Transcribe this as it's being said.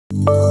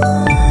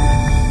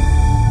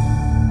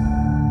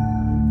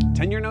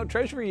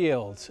Treasury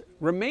yields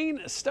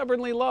remain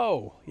stubbornly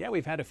low. Yeah,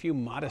 we've had a few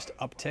modest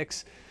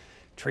upticks,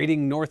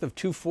 trading north of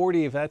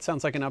 240. If that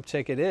sounds like an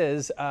uptick, it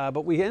is.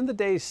 But we end the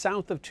day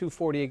south of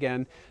 240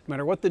 again. No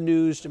matter what the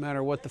news, no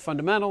matter what the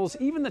fundamentals,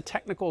 even the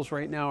technicals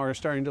right now are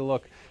starting to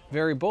look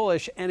very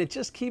bullish, and it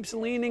just keeps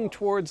leaning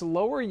towards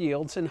lower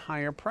yields and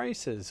higher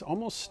prices,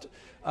 almost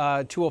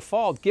to a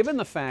fault, given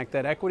the fact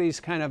that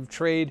equities kind of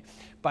trade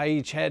by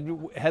each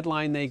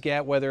headline they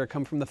get, whether it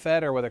come from the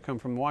Fed or whether it come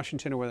from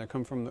Washington or whether it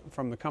come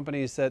from the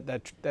companies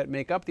that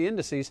make up the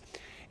indices.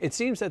 It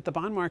seems that the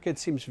bond market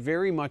seems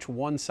very much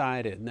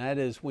one-sided, and that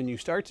is when you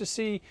start to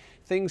see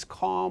things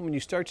calm, when you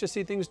start to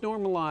see things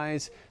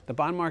normalize, the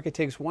bond market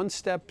takes one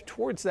step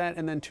towards that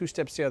and then two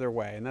steps the other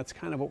way, and that's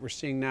kind of what we're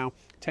seeing now.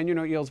 10-year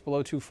note yields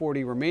below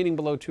 240, remaining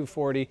below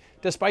 240,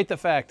 despite the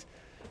fact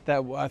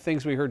that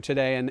things we heard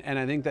today, and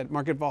I think that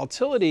market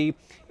volatility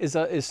is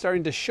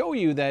starting to show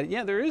you that,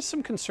 yeah, there is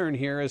some concern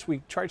here as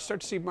we start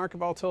to see market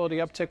volatility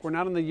uptick. We're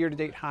not on the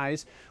year-to-date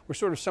highs. We're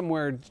sort of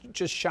somewhere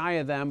just shy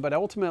of them, but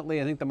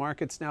ultimately I think the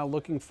market's now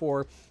looking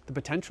for the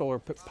potential or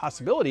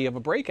possibility of a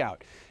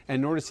breakout. And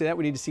in order to see that,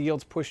 we need to see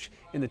yields push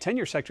in the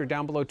 10-year sector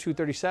down below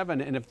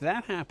 237. And if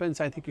that happens,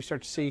 I think you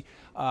start to see,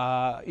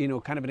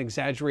 kind of an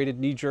exaggerated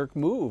knee-jerk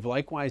move.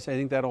 Likewise, I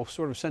think that'll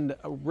sort of send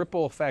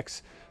ripple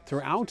effects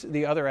throughout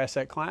the other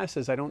asset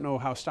classes. I don't know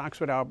how stocks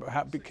would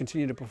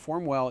continue to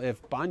perform well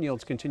if bond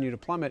yields continue to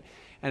plummet.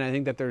 And I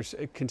think that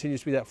it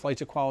continues to be that flight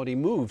to quality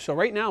move. So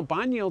right now,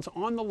 bond yields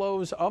on the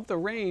lows of the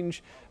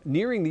range,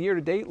 nearing the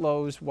year-to-date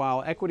lows,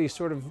 while equities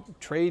sort of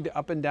trade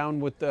up and down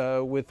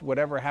with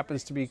whatever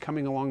happens to be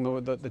coming along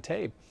the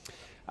tape.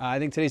 I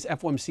think today's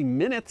FOMC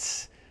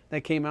minutes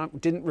that came out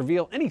didn't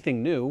reveal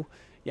anything new.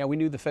 Yeah, we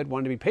knew the Fed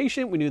wanted to be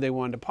patient. We knew they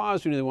wanted to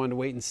pause. We knew they wanted to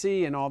wait and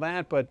see and all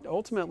that. But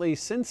ultimately,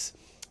 since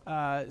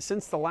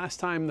the last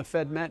time the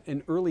Fed met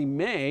in early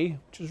May,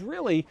 which is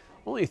really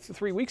only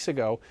 3 weeks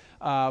ago,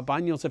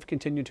 bond yields have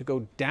continued to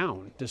go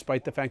down,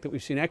 despite the fact that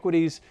we've seen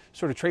equities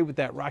sort of trade with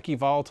that rocky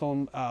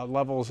volatile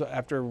levels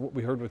after what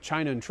we heard with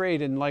China and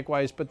trade, and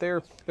likewise, but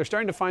they're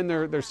starting to find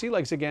their sea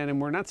legs again, and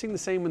we're not seeing the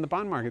same in the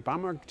bond market.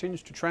 Bond market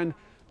continues to trend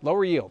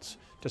lower yields,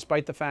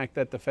 despite the fact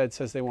that the Fed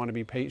says they want to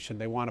be patient,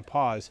 they want to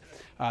pause.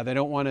 They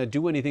don't want to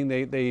do anything.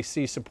 They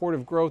see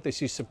supportive growth, they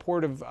see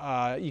supportive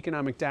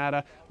economic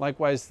data.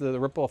 Likewise, the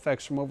ripple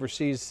effects from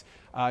overseas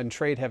and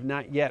trade have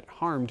not yet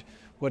harmed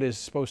what is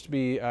supposed to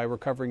be a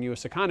recovering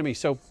U.S. economy.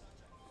 So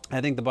I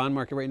think the bond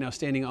market right now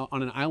standing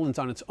on an island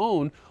on its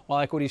own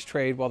while equities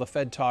trade, while the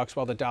Fed talks,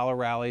 while the dollar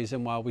rallies,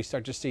 and while we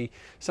start to see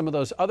some of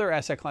those other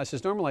asset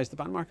classes normalize, the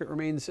bond market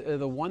remains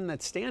the one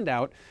that stand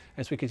out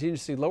as we continue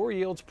to see lower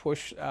yields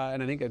push,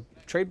 and I think a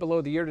trade below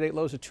the year-to-date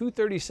lows of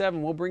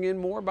 237 will bring in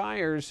more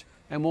buyers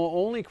and will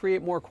only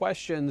create more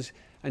questions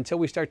until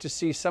we start to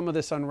see some of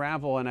this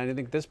unravel. And I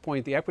think at this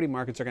point, the equity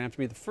markets are going to have to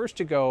be the first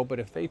to go, but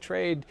if they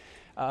trade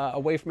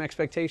away from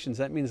expectations,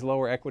 that means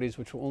lower equities,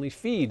 which will only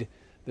feed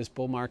this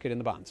bull market in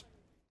the bonds.